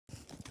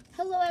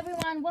Hello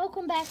everyone,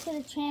 welcome back to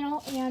the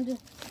channel, and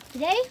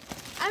today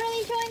I'm going to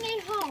be showing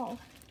a haul.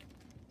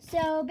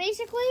 So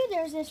basically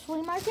there's this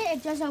flea market.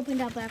 It just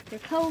opened up after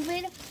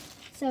COVID,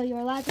 so you're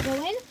allowed to go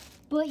in,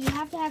 but you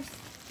have to have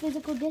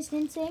physical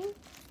distancing.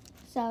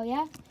 So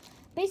yeah,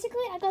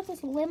 basically I got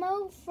this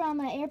limo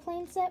from an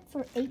airplane set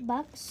for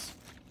 $8,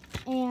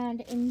 and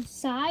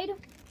inside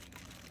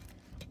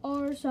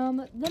are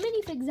the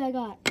minifigs I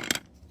got.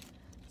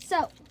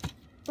 So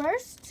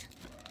first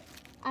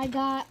I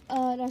got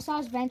the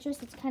Sauce Ventress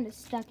that's kind of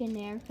stuck in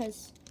there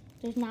because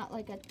there's not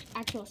like an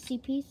actual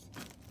C-piece.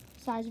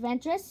 Sauce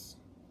Ventress.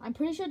 I'm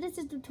pretty sure this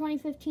is the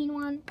 2015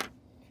 one.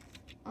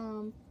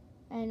 And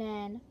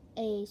then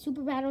a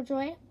Super Battle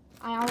Droid.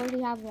 I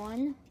already have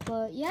one,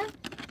 but yeah,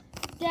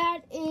 that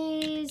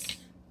is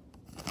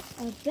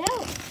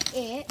about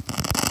it.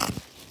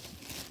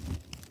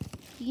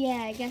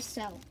 Yeah, I guess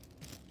so.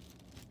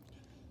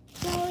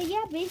 So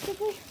yeah,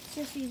 basically, it's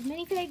just these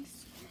minifigs.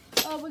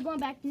 We're going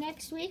back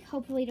next week.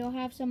 Hopefully they'll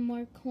have some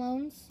more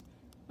clones.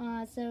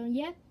 So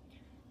yeah.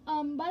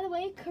 By the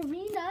way,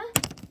 Karina,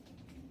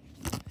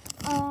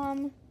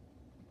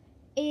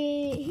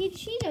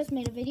 she just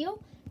made a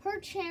video. Her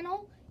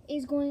channel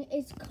is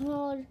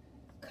called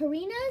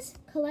Karina's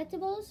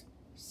Collectibles,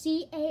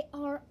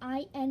 CARINAS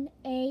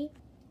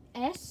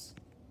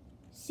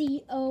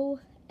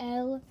COLLE.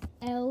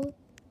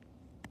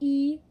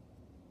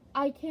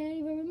 I can't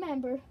even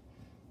remember.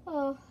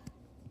 Oh,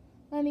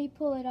 let me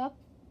pull it up.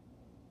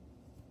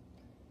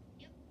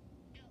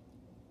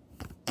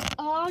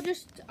 I'll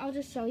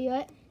just show you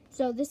it.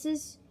 So this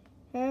is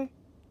her.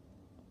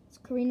 It's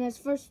Karina's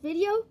first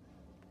video.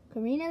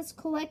 Karina's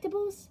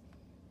Collectibles.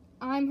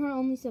 I'm her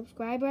only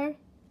subscriber.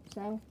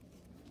 So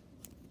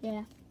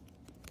yeah.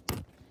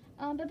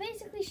 But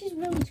basically she's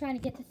really trying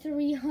to get to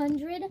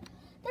 300.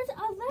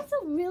 That's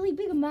a really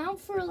big amount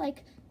for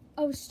like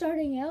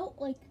starting out.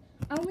 Like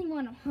I only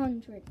want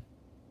 100.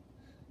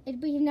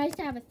 It'd be nice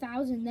to have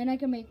 1,000. Then I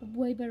can make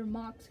way better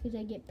mocks because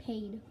I get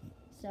paid.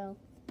 So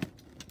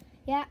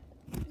yeah.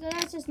 So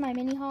that's just my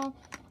mini haul.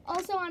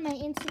 Also on my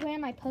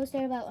Instagram, I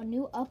posted about a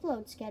new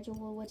upload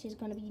schedule, which is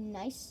going to be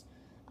nice.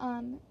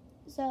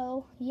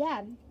 So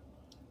yeah,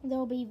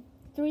 there'll be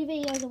 3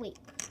 videos a week.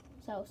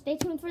 So stay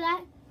tuned for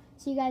that.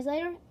 See you guys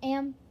later,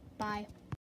 and bye.